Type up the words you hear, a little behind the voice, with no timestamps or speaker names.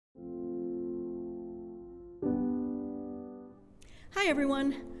Hi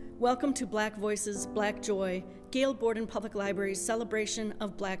everyone, welcome to Black Voices, Black Joy, Gale Borden Public Library's celebration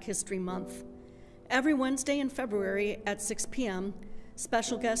of Black History Month. Every Wednesday in February at 6 p.m.,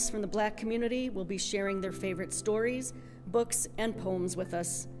 special guests from the Black community will be sharing their favorite stories, books, and poems with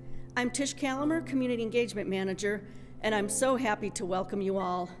us. I'm Tish Calamer, Community Engagement Manager, and I'm so happy to welcome you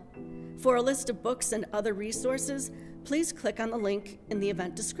all. For a list of books and other resources, please click on the link in the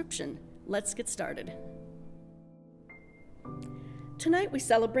event description. Let's get started. Tonight we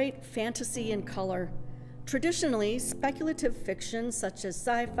celebrate fantasy in color. Traditionally, speculative fiction such as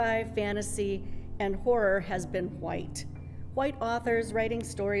sci-fi, fantasy, and horror has been white. White authors writing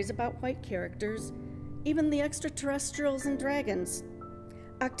stories about white characters, even the extraterrestrials and dragons.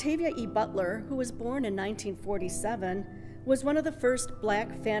 Octavia E. Butler, who was born in 1947, was one of the first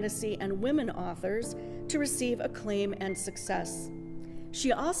Black fantasy and women authors to receive acclaim and success.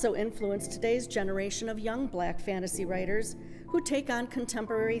 She also influenced today's generation of young Black fantasy writers who take on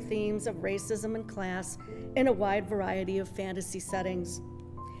contemporary themes of racism and class in a wide variety of fantasy settings.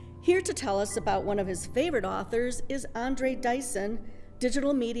 Here to tell us about one of his favorite authors is Andre Dyson,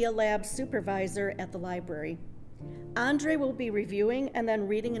 Digital Media Lab Supervisor at the library. Andre will be reviewing and then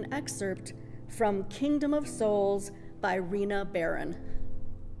reading an excerpt from Kingdom of Souls by Rena Barron.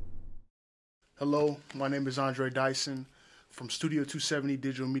 Hello, my name is Andre Dyson from Studio 270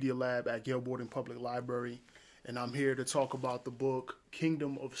 Digital Media Lab at Gale Borden Public Library, and I'm here to talk about the book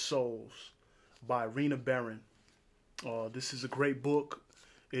Kingdom of Souls by Rena Barron. This is a great book.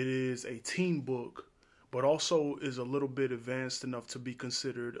 It is a teen book, but also is a little bit advanced enough to be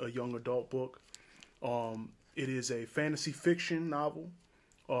considered a young adult book. It is a fantasy fiction novel,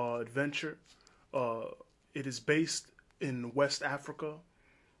 adventure. It is based in West Africa,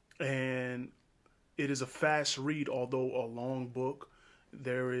 and it is a fast read, although a long book.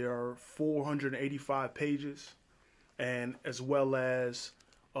 There are 485 pages, and as well as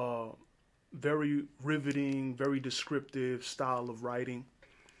very riveting, very descriptive style of writing.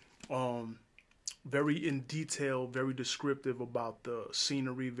 Very in detail, very descriptive about the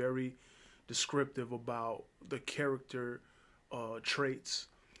scenery, very descriptive about the character traits.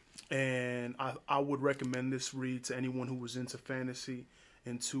 And I would recommend this read to anyone who was into fantasy,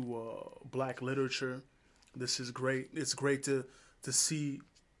 into Black literature. This is great. It's great to see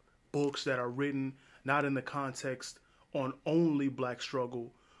books that are written not in the context on only Black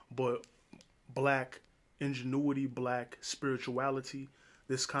struggle, but Black ingenuity, Black spirituality.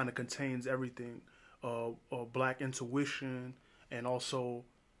 This kind of contains everything, Black intuition, and also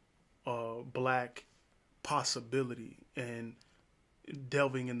Black possibility and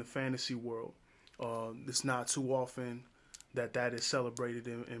delving in the fantasy world. It's not too often that is celebrated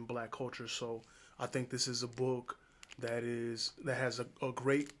in Black culture, so I think this is a book that has a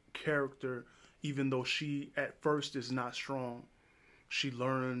great character. Even though she at first is not strong, she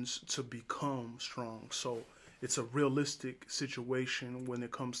learns to become strong. So it's a realistic situation when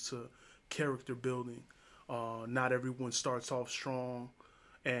it comes to character building. Not everyone starts off strong,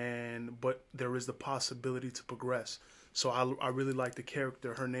 but there is the possibility to progress. So I really like the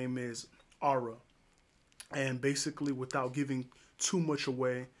character. Her name is Ara. And basically, without giving too much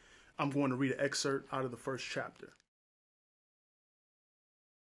away, I'm going to read an excerpt out of the first chapter.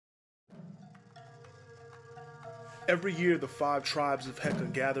 Every year, the 5 tribes of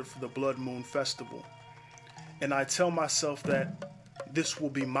Heka gather for the Blood Moon Festival. And I tell myself that this will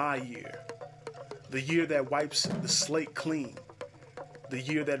be my year. The year that wipes the slate clean. The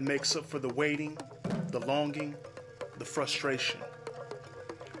year that makes up for the waiting, the longing, the frustration.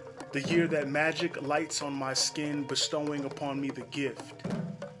 The year that magic lights on my skin, bestowing upon me the gift.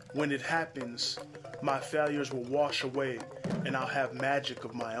 When it happens, my failures will wash away and I'll have magic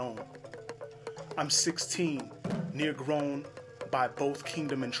of my own. I'm 16, near grown by both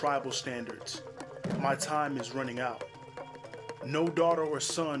kingdom and tribal standards. My time is running out. No daughter or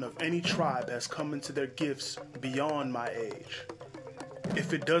son of any tribe has come into their gifts beyond my age.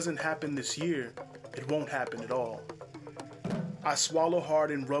 If it doesn't happen this year, it won't happen at all. I swallow hard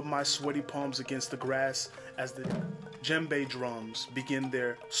and rub my sweaty palms against the grass as the djembe drums begin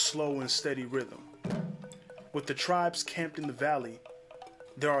their slow and steady rhythm. With the tribes camped in the valley,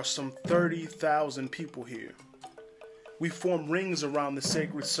 there are some 30,000 people here. We form rings around the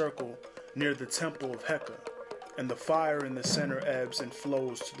sacred circle near the temple of Heka, and the fire in the center ebbs and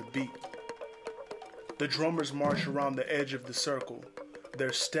flows to the beat. The drummers march around the edge of the circle,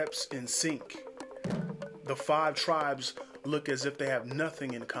 their steps in sync. The 5 tribes look as if they have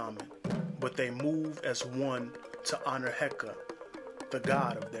nothing in common, but they move as one to honor Heka, the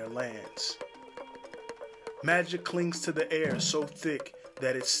god of their lands. Magic clings to the air so thick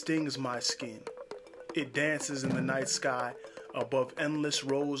that it stings my skin. It dances in the night sky above endless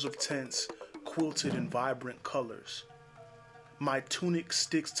rows of tents quilted in vibrant colors. My tunic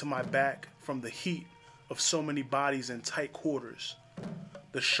sticks to my back from the heat of so many bodies in tight quarters.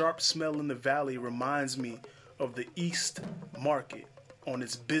 The sharp smell in the valley reminds me of the East Market on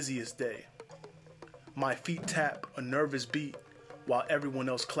its busiest day. My feet tap a nervous beat while everyone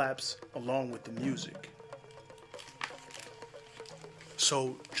else claps along with the music.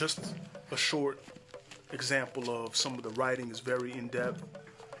 So just a short example of some of the writing is very in-depth.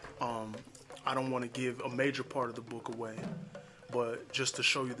 I don't want to give a major part of the book away, but just to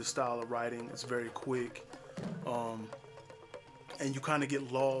show you the style of writing, it's very quick. And you kind of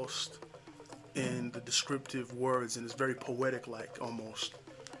get lost in the descriptive words, and it's very poetic-like almost.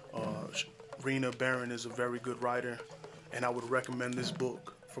 Rena Barron is a very good writer, and I would recommend this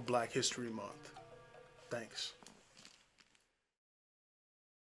book for Black History Month. Thanks.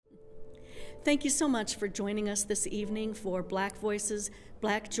 Thank you so much for joining us this evening for Black Voices,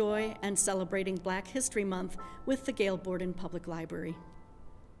 Black Joy, and celebrating Black History Month with the Gail Borden Public Library.